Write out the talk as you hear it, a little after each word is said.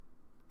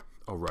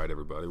All right,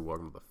 everybody,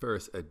 welcome to the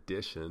first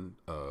edition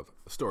of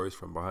Stories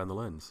from Behind the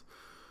Lens.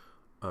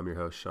 I'm your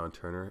host, Sean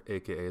Turner,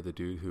 aka the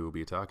dude who will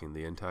be talking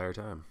the entire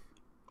time,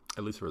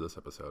 at least for this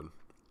episode.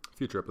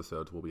 Future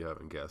episodes, we'll be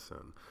having guests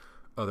and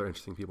other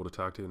interesting people to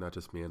talk to, not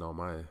just me and all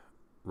my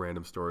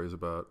random stories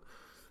about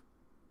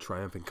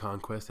triumph and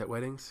conquest at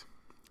weddings,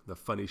 the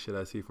funny shit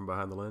I see from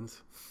behind the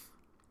lens,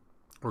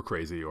 or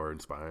crazy or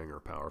inspiring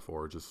or powerful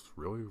or just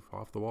really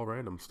off the wall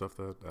random stuff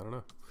that, I don't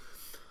know.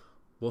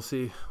 We'll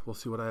see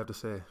what I have to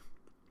say.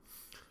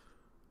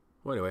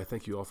 Well, anyway,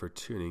 thank you all for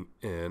tuning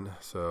in.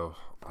 So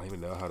I don't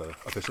even know how to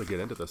officially get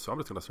into this, so I'm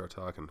just going to start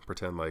talking,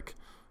 pretend like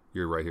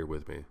you're right here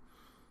with me.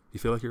 You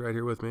feel like you're right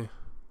here with me?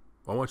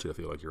 I want you to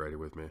feel like you're right here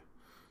with me.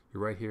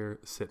 You're right here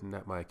sitting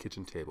at my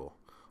kitchen table.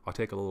 I'll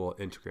take a little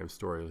Instagram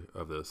story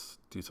of this,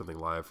 do something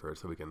live for it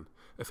so we can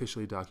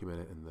officially document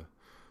it in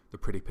the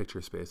pretty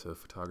picture space of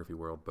photography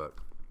world. But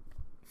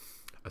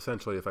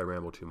essentially, if I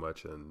ramble too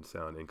much and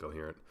sound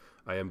incoherent,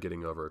 I am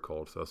getting over a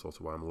cold, so that's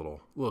also why I'm a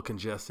little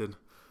congested.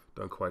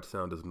 Don't quite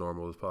sound as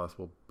normal as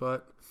possible,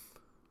 but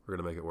we're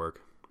going to make it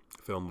work.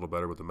 Feeling a little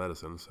better with the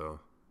medicine, so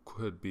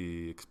could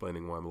be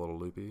explaining why I'm a little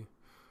loopy,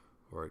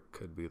 or it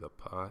could be the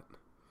pot.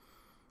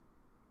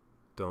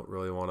 Don't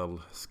really want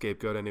to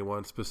scapegoat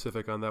anyone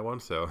specific on that one,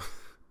 so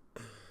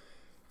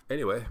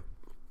anyway.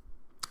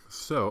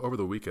 So over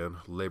the weekend,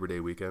 Labor Day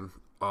weekend,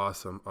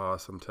 awesome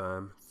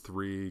time.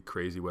 3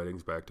 crazy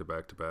weddings back to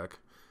back to back.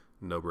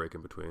 No break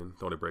in between.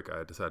 The only break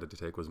I decided to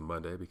take was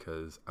Monday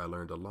because I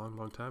learned a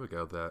long time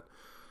ago that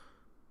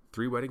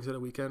 3 weddings in a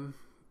weekend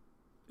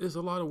is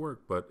a lot of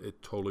work, but it's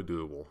totally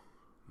doable.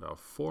 Now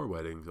 4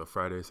 weddings, a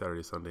Friday,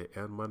 Saturday, Sunday,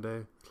 and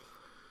Monday.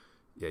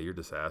 Yeah, you're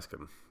just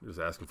asking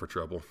for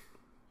trouble.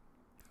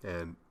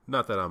 And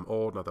not that I'm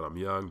old, not that I'm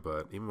young,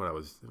 but even when it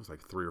was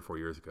like 3 or 4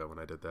 years ago when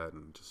I did that,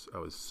 and I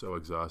was so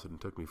exhausted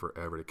and took me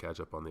forever to catch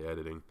up on the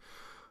editing.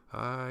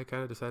 I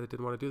kind of decided I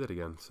didn't want to do that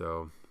again,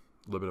 so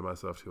limited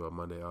myself to a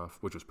Monday off,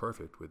 which was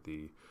perfect with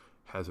the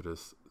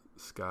hazardous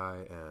sky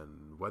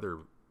and weather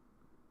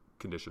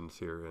conditions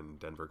here in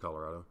Denver,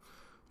 Colorado.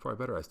 Probably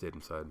better I stayed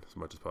inside as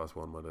much as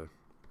possible on Monday.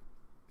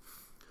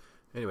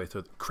 Anyway, so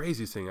the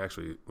craziest thing,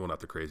 actually, well, not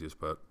the craziest,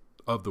 but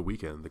of the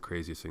weekend, the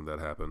craziest thing that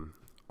happened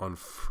on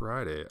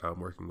Friday, I'm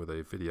working with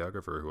a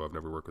videographer who I've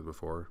never worked with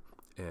before,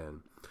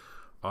 and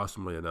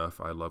awesomely enough,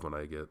 I love when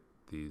I get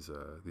these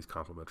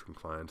compliments from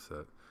clients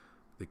that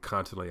they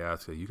constantly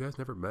ask, "You guys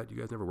never met? You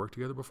guys never worked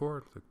together before?"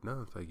 It's like,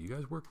 no, it's like, you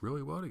guys work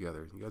really well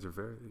together. You guys are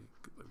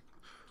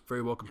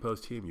very well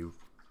composed team. You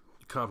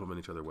compliment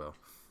each other well.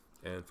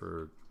 And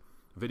for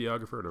a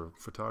videographer and a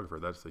photographer,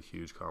 that's a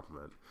huge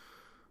compliment.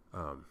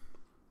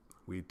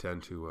 We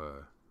tend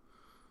to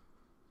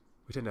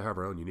have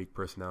our own unique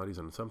personalities,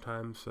 and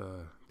sometimes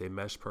they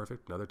mesh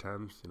perfect, and other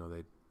times,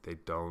 they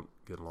don't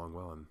get along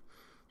well. And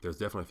there's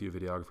definitely a few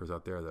videographers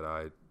out there that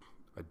I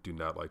do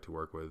not like to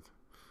work with.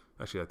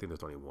 Actually, I think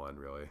there's only one,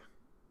 really.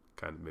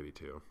 Kind of, maybe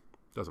 2.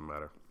 Doesn't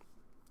matter.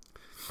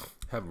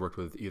 Haven't worked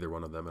with either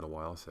one of them in a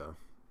while, so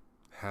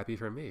happy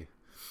for me.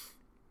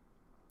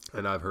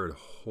 And I've heard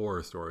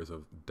horror stories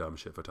of dumb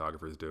shit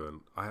photographers do,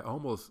 and I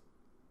almost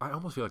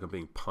feel like I'm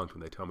being punked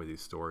when they tell me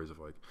these stories of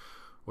like,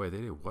 wait,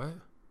 they did what?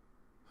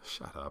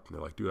 Shut up. And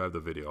they're like, dude, I have the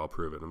video, I'll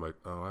prove it. And I'm like,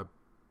 oh, I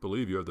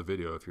believe you have the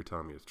video if you're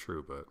telling me it's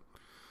true, but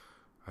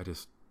I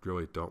just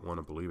really don't want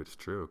to believe it's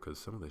true because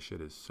some of this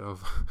shit is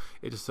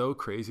it's so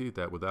crazy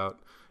that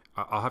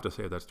I'll have to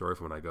save that story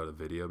for when I go to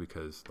video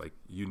because like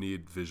you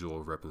need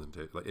visual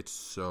representation. Like it's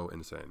so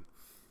insane.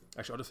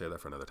 Actually, I'll just save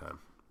that for another time.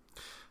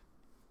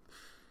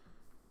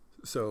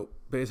 So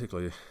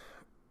basically,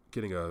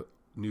 getting a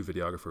new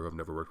videographer who I've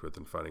never worked with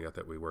and finding out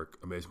that we work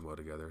amazingly well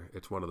together,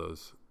 it's one of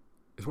those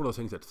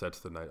things that sets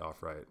the night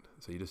off right.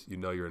 So you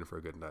know you're in for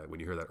a good night when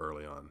you hear that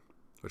early on,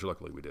 which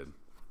luckily we did.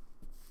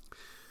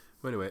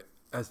 But anyway,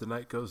 as the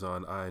night goes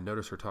on, I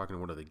notice her talking to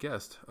one of the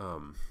guests,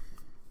 and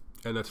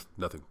that's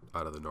nothing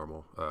out of the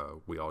normal.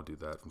 We all do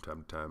that from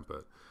time to time,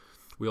 but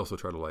we also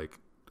try to, like,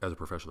 as a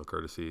professional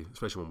courtesy,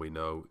 especially when we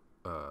know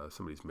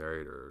somebody's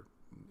married or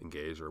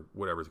engaged or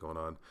whatever's going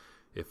on,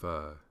 if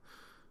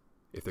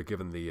they're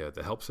given the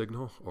help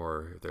signal,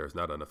 or if there's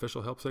not an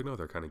official help signal,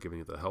 they're kind of giving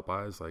you the help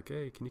eyes, like,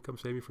 hey, can you come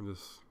save me from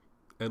this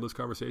endless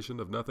conversation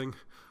of nothing,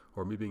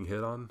 or me being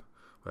hit on?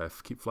 I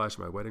keep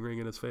flashing my wedding ring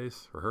in his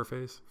face, or her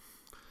face.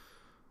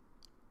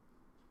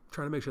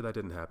 Trying to make sure that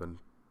didn't happen.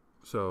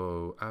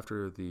 So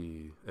after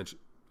it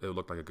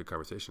looked like a good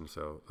conversation,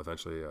 so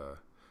eventually,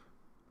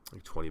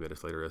 like 20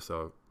 minutes later or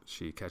so,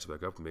 she catches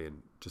back up with me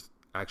and just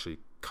actually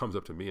comes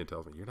up to me and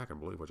tells me, you're not going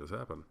to believe what just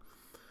happened.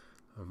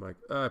 I'm like,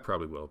 I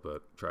probably will,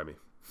 but try me.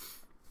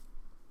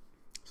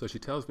 So she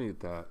tells me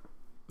that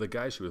the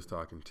guy she was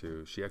talking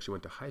to, she actually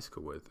went to high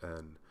school with,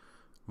 and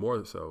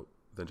more so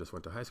than just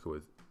went to high school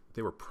with,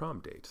 they were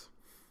prom dates.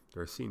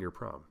 They're a senior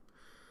prom.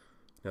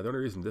 Now, the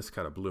only reason this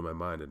kind of blew my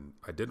mind, and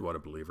I did want to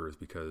believe her, is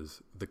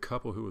because the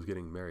couple who was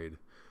getting married,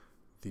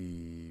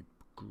 I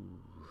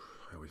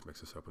always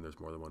mix this up when there's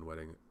more than one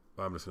wedding.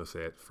 I'm just going to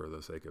say it for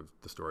the sake of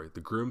the story. The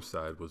groom's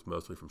side was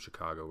mostly from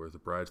Chicago, whereas the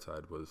bride's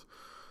side was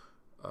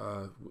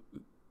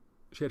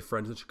she had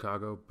friends in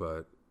Chicago,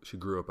 but she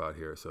grew up out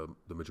here, so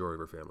the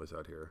majority of her family's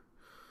out here.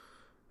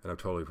 And I'm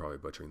totally probably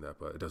butchering that,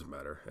 but it doesn't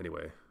matter.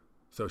 Anyway,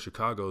 so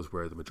Chicago's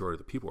where the majority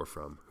of the people are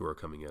from who are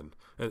coming in.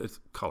 And it's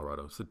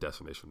Colorado. It's a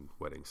destination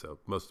wedding, so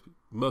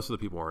most of the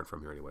people aren't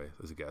from here anyway,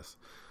 as a guess.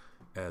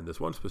 And this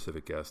one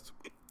specific guest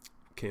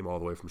came all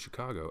the way from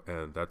Chicago,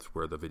 and that's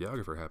where the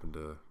videographer happened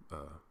to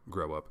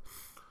grow up.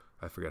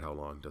 I forget how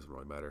long, doesn't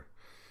really matter.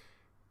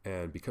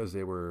 And because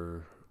they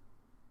were...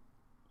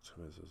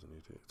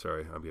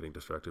 Sorry, I'm getting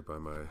distracted by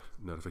my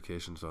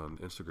notifications on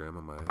Instagram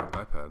on my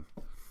iPad.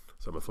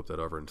 So I'm going to flip that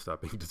over and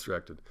stop being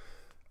distracted.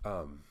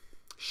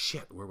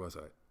 Shit, where was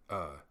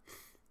I?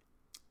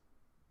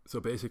 So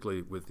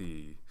basically with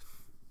the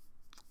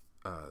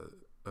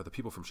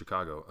people from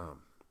Chicago,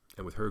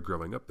 and with her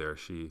growing up there,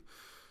 she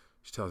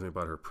tells me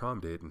about her prom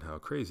date and how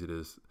crazy it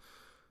is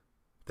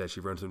that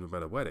she runs into him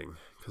at a wedding.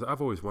 Because I've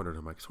always wondered,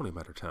 I'm like, it's only a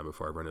matter of time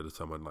before I run into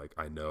someone like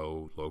I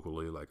know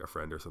locally, like a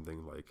friend or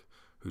something, like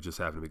who just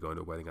happened to be going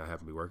to a wedding I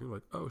happen to be working.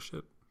 Like, oh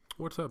shit,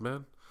 what's up,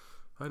 man?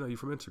 I know you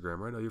from Instagram,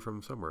 or I know you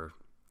from somewhere.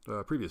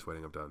 Previous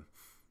wedding I've done.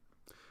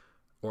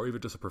 Or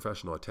even just a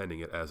professional attending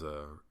it as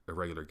a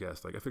regular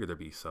guest. Like, I figured there'd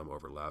be some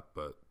overlap,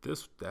 but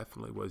this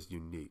definitely was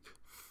unique.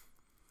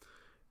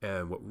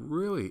 And what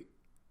really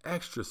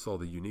extra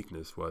sold the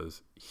uniqueness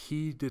was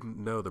he didn't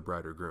know the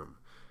bride or groom.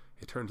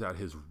 It turns out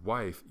his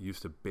wife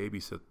used to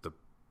babysit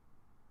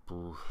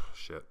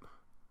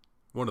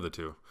one of the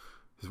two.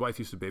 His wife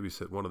used to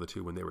babysit one of the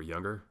two when they were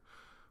younger,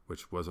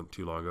 which wasn't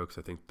too long ago because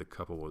I think the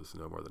couple was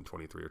no more than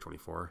 23 or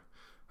 24.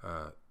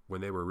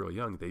 When they were real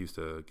young, they used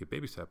to get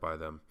babysat by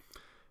them.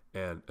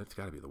 And it's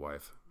got to be the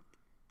wife.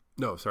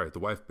 No, sorry, the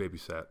wife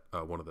babysat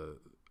one of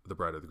the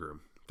bride or the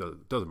groom.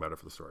 Doesn't matter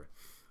for the story.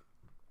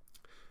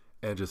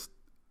 And just,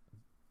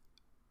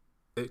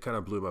 it kind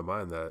of blew my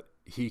mind that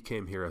he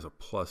came here as a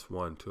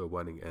 +1 to a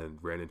wedding and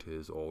ran into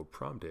his old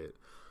prom date.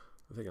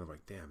 I'm thinking, I'm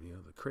like, damn,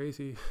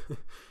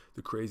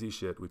 the crazy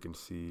shit we can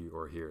see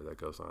or hear that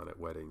goes on at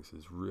weddings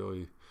is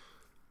really,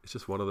 it's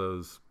just one of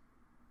those,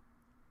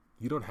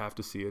 you don't have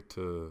to see it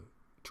to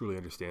truly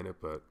understand it,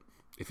 but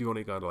if you've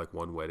only gone to like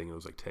one wedding and it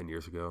was like 10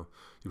 years ago,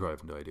 you probably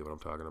have no idea what I'm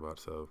talking about.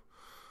 So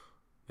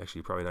actually,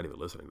 you're probably not even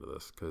listening to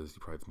this because you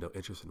probably have no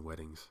interest in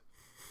weddings.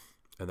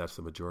 And that's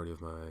the majority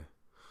of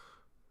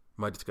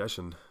my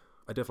discussion.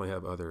 I definitely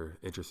have other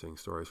interesting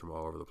stories from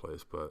all over the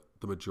place, but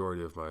the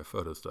majority of my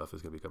photo stuff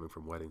is going to be coming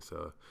from weddings.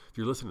 So if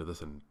you're listening to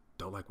this and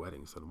don't like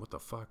weddings, then what the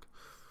fuck?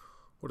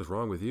 What is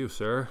wrong with you,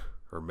 sir?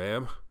 Or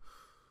ma'am?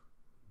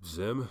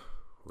 Zim?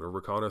 Whatever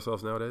we're calling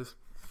ourselves nowadays.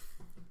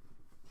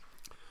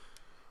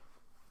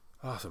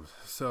 Awesome.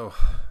 So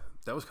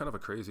that was kind of a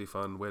crazy,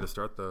 fun way to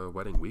start the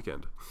wedding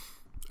weekend.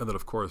 And then,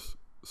 of course,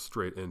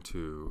 straight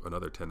into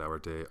another 10-hour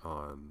day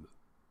on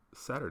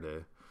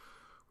Saturday,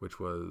 which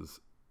was...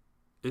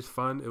 It's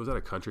fun. It was at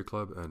a country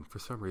club, and for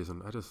some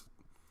reason, it's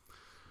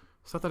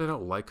not that I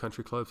don't like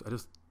country clubs. I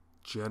just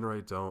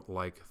generally don't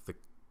like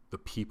the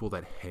people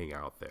that hang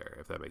out there,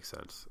 if that makes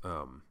sense.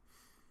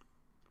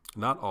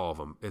 Not all of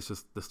them. It's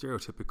just the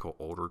stereotypical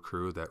older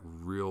crew, that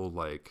real,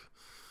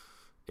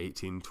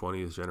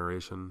 1820s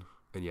generation.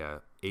 And yeah,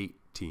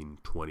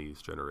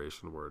 1820s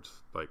generation where it's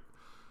like,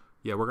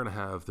 yeah, we're going to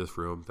have this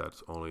room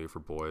that's only for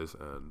boys,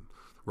 and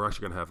we're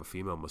actually going to have a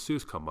female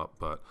masseuse come up,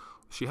 but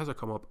she has to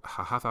come up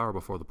a half hour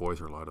before the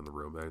boys are allowed in the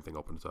room. Anything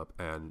opens up.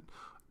 And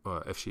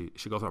if she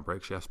goes on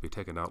break, she has to be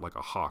taken out like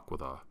a hawk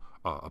with a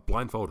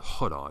blindfold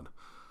hood on.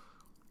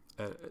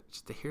 And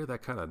just to hear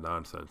that kind of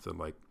nonsense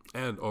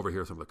and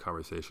overhear some of the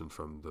conversations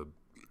from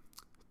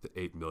the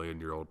 8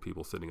 million year old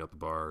people sitting at the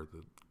bar,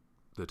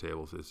 the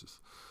tables, is just,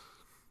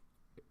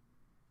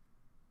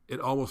 it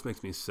almost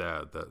makes me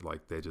sad that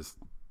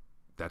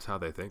that's how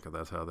they think and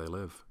that's how they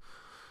live.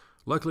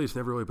 Luckily, it's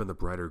never really been the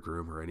bride or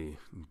groom or any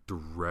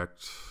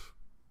direct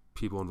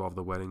people involved in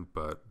the wedding,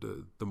 but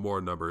the more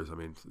numbers, I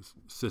mean,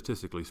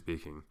 statistically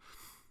speaking,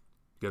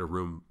 get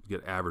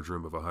average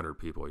room of 100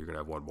 people, you're going to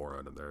have one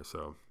moron in there.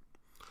 So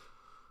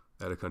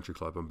at a country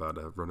club, I'm bound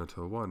to run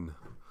into one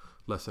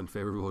less than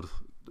favorable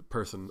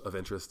person of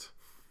interest.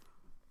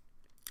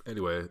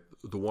 Anyway,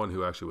 the one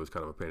who actually was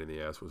kind of a pain in the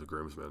ass was a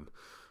groomsman.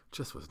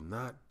 Just was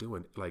not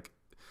doing,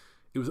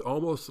 it was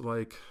almost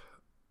like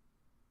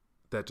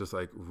that, just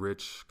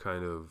rich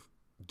kind of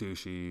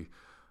douchey,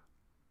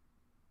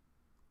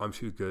 I'm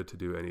too good to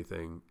do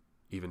anything,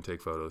 even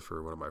take photos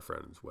for one of my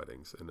friends'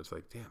 weddings. And it's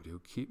like, damn,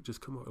 dude,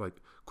 just come on,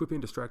 quit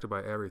being distracted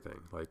by everything.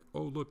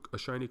 Oh, look, a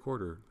shiny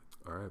quarter.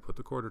 All right, put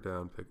the quarter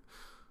down,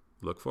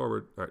 look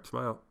forward. All right,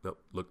 smile. No,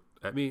 look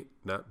at me,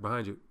 not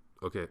behind you.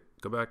 Okay,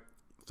 go back.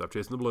 Stop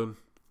chasing the balloon.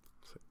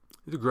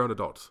 These are grown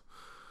adults.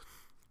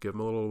 Give them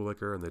a little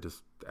liquor and they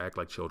just act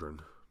like children.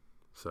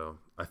 So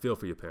I feel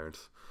for you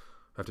parents.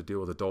 Have to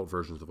deal with adult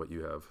versions of what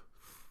you have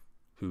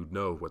who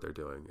know what they're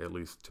doing, at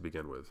least to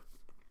begin with.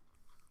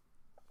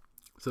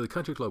 So the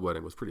country club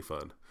wedding was pretty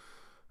fun.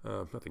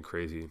 Nothing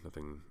crazy,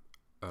 nothing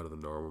out of the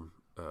norm.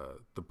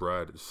 The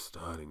bride is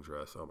stunning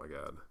dress. Oh my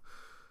God.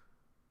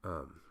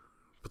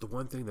 But the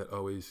one thing that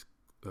always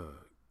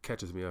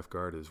catches me off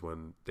guard is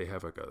when they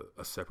have like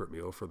a separate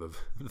meal for the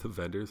the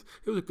vendors.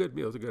 It was a good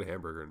meal. It was a good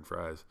hamburger and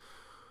fries.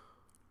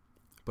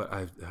 But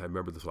I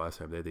remember this last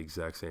time they had the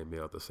exact same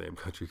meal at the same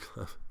country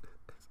club.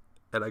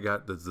 And I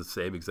got the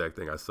same exact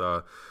thing. I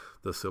saw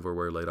the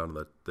silverware laid on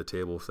the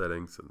table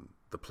settings and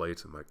the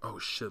plates. I'm like, oh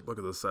shit, look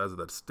at the size of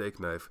that steak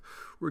knife.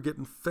 We're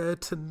getting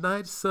fed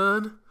tonight,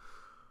 son.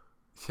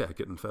 Yeah,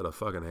 getting fed a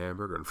fucking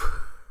hamburger and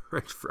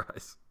French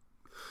fries.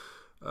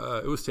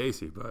 It was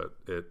tasty, but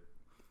it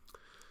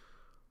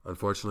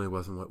unfortunately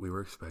wasn't what we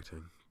were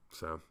expecting.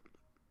 So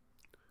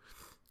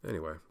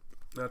anyway,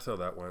 that's how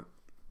that went.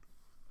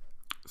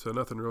 So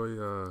nothing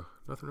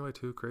really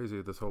too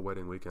crazy this whole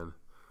wedding weekend.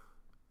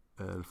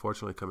 And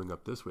fortunately, coming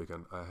up this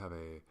weekend, I have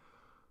a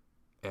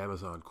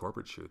Amazon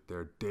corporate shoot.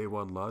 Their day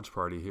one launch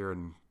party here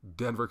in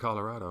Denver,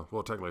 Colorado.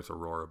 Well, technically it's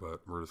Aurora, but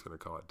we're just going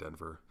to call it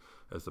Denver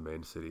as the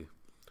main city.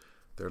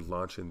 They're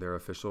launching their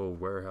official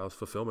warehouse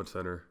fulfillment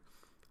center,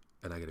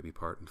 and I get to be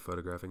part in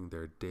photographing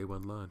their day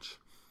one launch.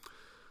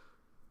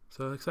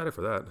 So excited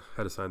for that.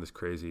 Had to sign this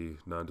crazy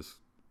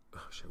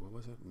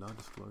non-disclosure,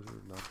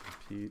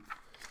 non-compete.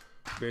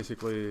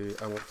 Basically,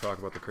 I won't talk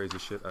about the crazy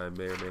shit I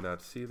may or may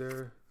not see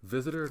there.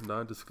 Visitor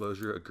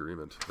non-disclosure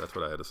agreement. That's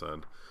what I had to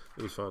sign.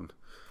 It was fun.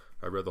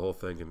 I read the whole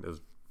thing, and it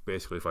was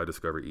basically if I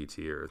discover ET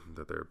or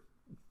that they're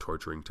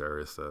torturing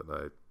terrorists, that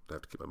I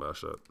have to keep my mouth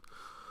shut.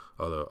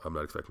 Although I'm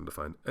not expecting to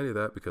find any of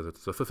that because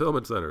it's a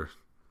fulfillment center.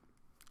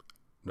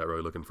 I'm not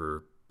really looking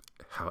for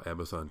how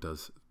Amazon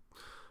does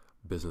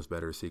business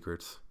better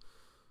secrets.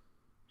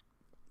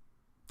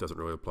 Doesn't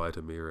really apply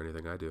to me or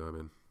anything I do. I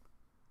mean,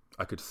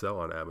 I could sell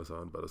on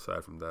Amazon, but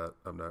aside from that,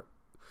 I'm not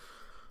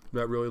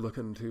really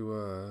looking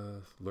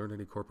to learn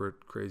any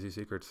corporate crazy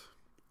secrets.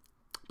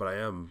 But I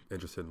am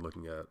interested in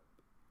looking at,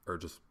 or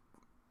just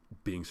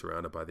being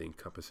surrounded by the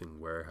encompassing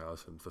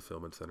warehouse and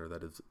fulfillment center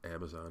that is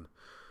Amazon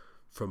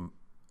from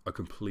a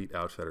complete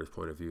outsider's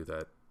point of view,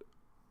 that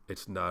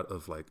it's not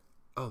of like,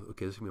 oh,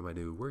 okay, this is going to be my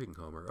new working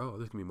home, or oh,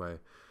 this is going to be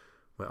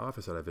my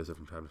office that I visit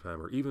from time to time,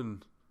 or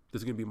even this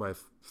is going to be my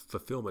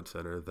fulfillment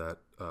center that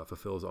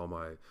fulfills all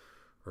my,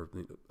 or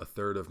a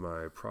third of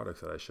my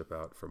products that I ship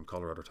out from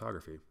Colorado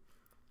Photography.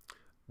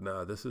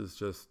 Nah, this is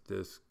just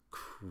this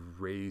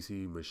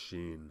crazy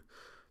machine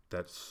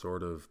that's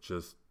sort of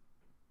just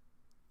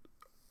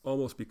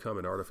almost become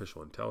an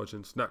artificial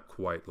intelligence. Not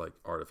quite like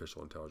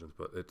artificial intelligence,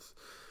 but it's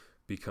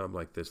become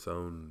like its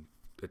own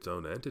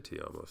entity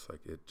almost. Like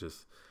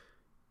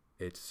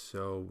it's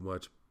so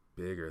much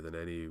bigger than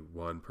any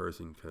one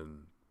person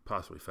can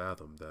possibly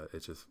fathom, that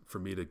it's just, for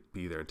me to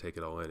be there and take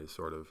it all in is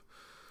sort of,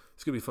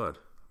 it's going to be fun.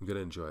 I'm going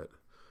to enjoy it.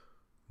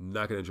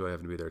 Not going to enjoy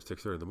having to be there at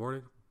 6:30 in the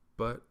morning,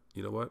 but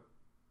you know what?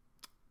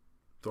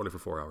 It's only for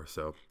 4 hours,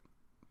 so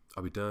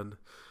I'll be done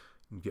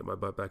and get my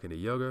butt back into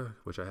yoga,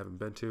 which I haven't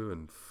been to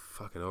in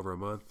fucking over a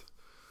month,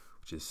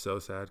 which is so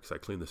sad because I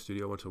clean the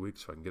studio once a week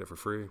so I can get it for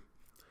free.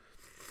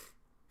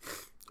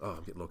 Oh, I'm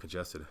getting a little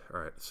congested. All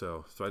right,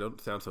 so I don't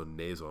sound so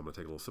nasal, I'm going to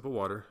take a little sip of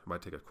water. I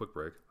might take a quick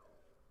break.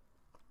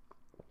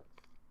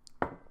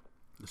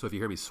 So if you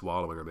hear me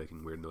swallowing or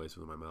making weird noises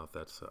with my mouth,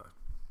 that's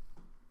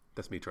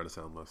me trying to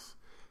sound less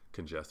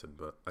congested,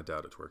 but I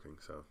doubt it's working,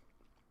 so.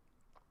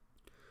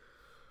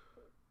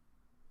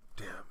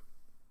 Damn.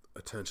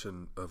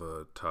 Attention of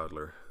a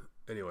toddler.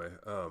 Anyway,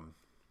 what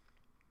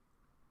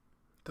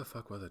the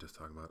fuck was I just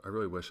talking about? I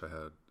really wish I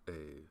had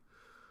a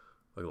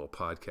little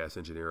podcast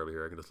engineer over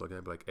here I can just look at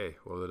and be like, hey,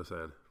 what was I just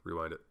saying?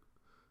 Rewind it.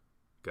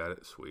 Got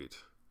it? Sweet.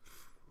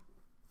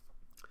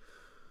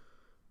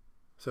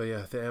 So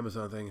yeah, the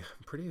Amazon thing,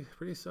 I'm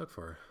pretty stoked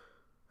for.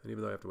 And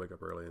even though I have to wake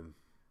up early, and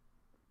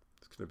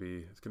it's gonna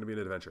be an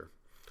adventure.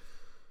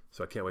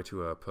 So I can't wait to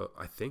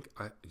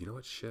you know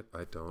what, shit,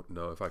 I don't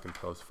know if I can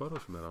post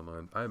photos from that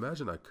online. I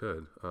imagine I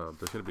could.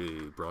 There's gonna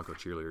be Bronco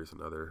cheerleaders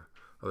and other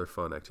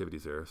fun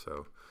activities there,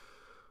 so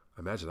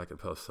I imagine I can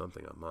post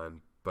something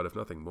online. But if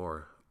nothing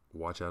more,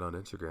 watch out on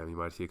Instagram. You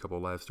might see a couple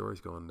of live stories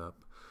going up,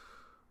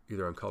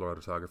 either on Colorado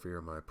Photography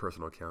or my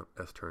personal account,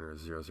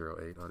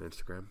 sturner008 on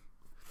Instagram.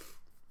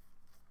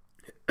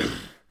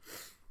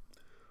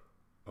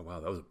 Oh wow,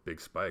 that was a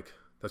big spike.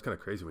 That's kind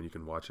of crazy when you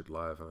can watch it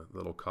live. A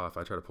little cough.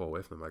 I tried to pull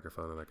away from the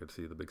microphone and I could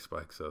see the big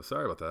spike. So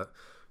sorry about that.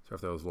 Sorry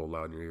if that was a little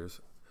loud in your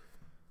ears.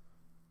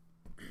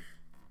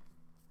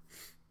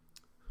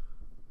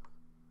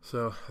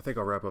 So I think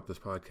I'll wrap up this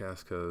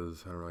podcast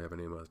because I don't really have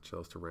any much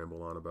else to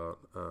ramble on about.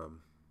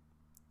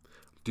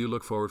 Do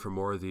look forward for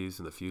more of these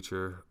in the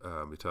future.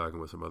 Be talking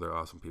with some other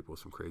awesome people with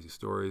some crazy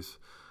stories.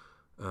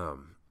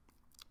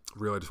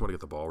 Really, I just want to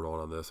get the ball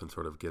rolling on this and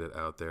sort of get it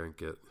out there and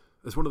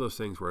it's one of those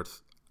things where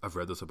I've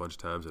read this a bunch of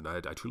times and I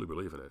truly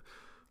believe in it.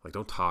 Like,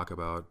 don't talk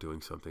about doing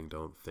something,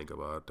 don't think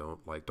about, don't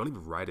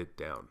even write it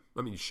down.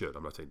 I mean, you should.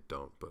 I'm not saying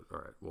don't, but all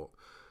right, well,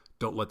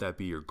 don't let that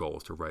be your goal,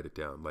 is to write it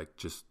down. Like,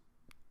 just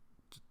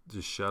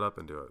shut up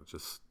and do it.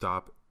 Just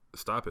stop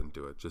it and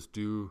do it.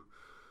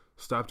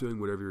 Stop doing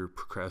whatever your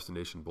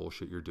procrastination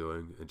bullshit you're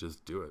doing and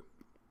just do it.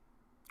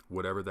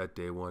 Whatever that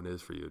day one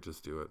is for you,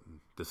 just do it.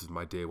 This is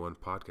my day one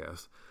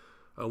podcast.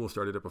 I almost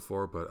started it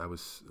before, but I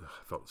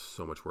felt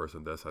so much worse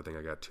than this. I think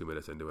I got 2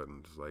 minutes into it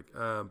and just like,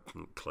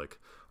 click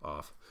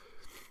off.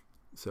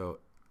 So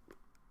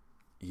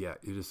yeah,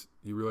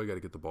 you really got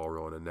to get the ball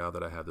rolling. And now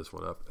that I have this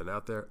one up and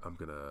out there, I'm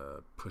going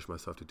to push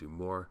myself to do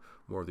more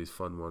of these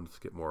fun ones,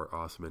 get more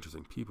awesome,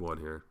 interesting people on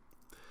here.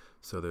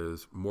 So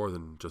there's more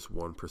than just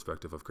one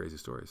perspective of crazy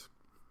stories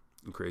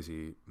and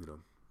crazy,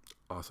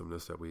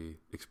 awesomeness that we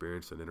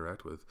experience and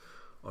interact with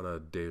on a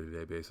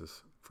day-to-day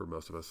basis for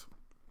most of us.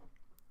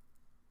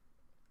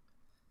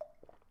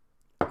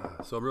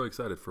 So I'm really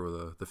excited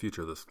for the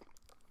future of this.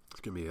 It's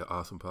going to be an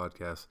awesome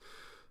podcast.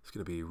 It's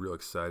going to be real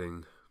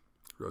exciting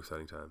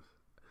times.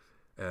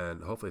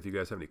 And hopefully if you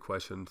guys have any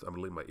questions, I'm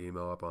going to leave my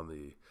email up on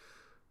the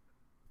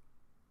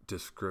I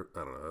don't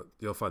know.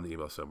 You'll find the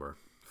email somewhere.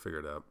 Figure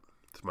it out.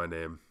 It's my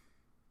name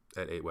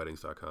at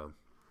 8weddings.com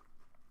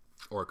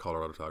or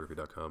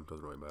coloradophotography.com.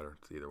 Doesn't really matter.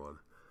 It's either one.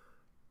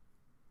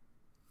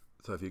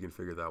 So if you can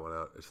figure that one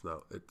out, it's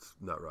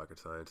not rocket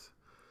science.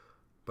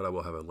 But I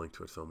will have a link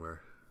to it somewhere.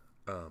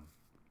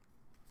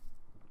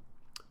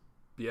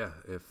 Yeah,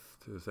 if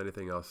there's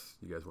anything else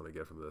you guys want to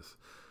get from this,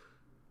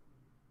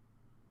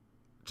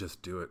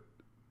 just do it.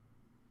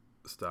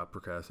 Stop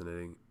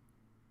procrastinating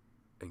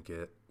and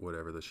get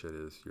whatever the shit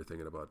is you're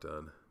thinking about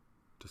done.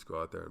 Just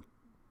go out there and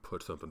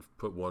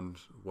put one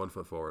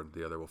foot forward,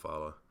 the other will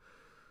follow.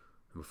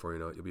 And before you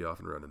know it, you'll be off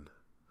and running.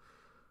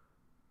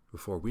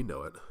 Before we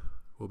know it,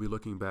 we'll be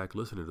looking back,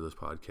 listening to this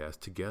podcast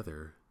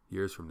together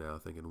years from now,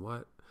 thinking,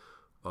 what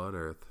on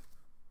earth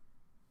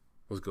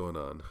was going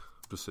on?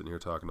 Just sitting here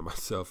talking to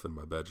myself in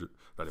my bedroom,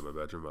 not in my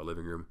bedroom, my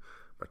living room,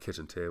 my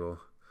kitchen table,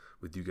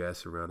 with you guys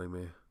surrounding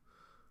me.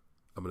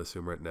 I'm going to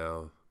assume right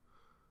now,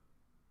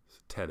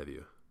 10 of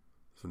you.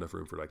 There's enough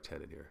room for like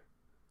 10 in here,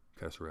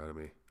 kind of surrounding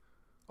me.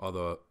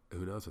 Although,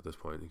 who knows at this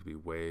point? It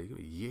could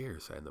be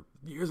years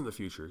in the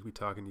future. It could be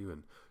talking to you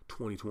in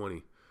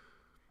 2020,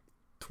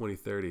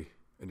 2030,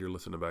 and you're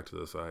listening back to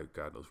this.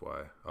 God knows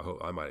why.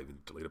 I might even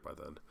delete it by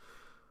then.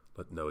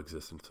 Let no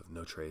existence of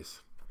no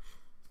trace.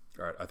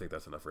 All right, I think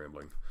that's enough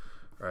rambling.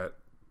 All right,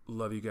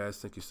 love you guys.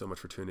 Thank you so much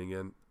for tuning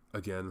in.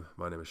 Again,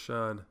 my name is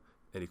Sean.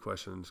 Any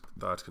questions,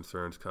 thoughts,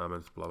 concerns,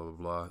 comments, blah, blah,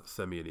 blah,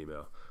 send me an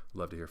email.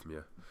 Love to hear from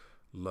you.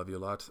 Love you a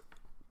lot.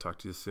 Talk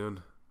to you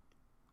soon.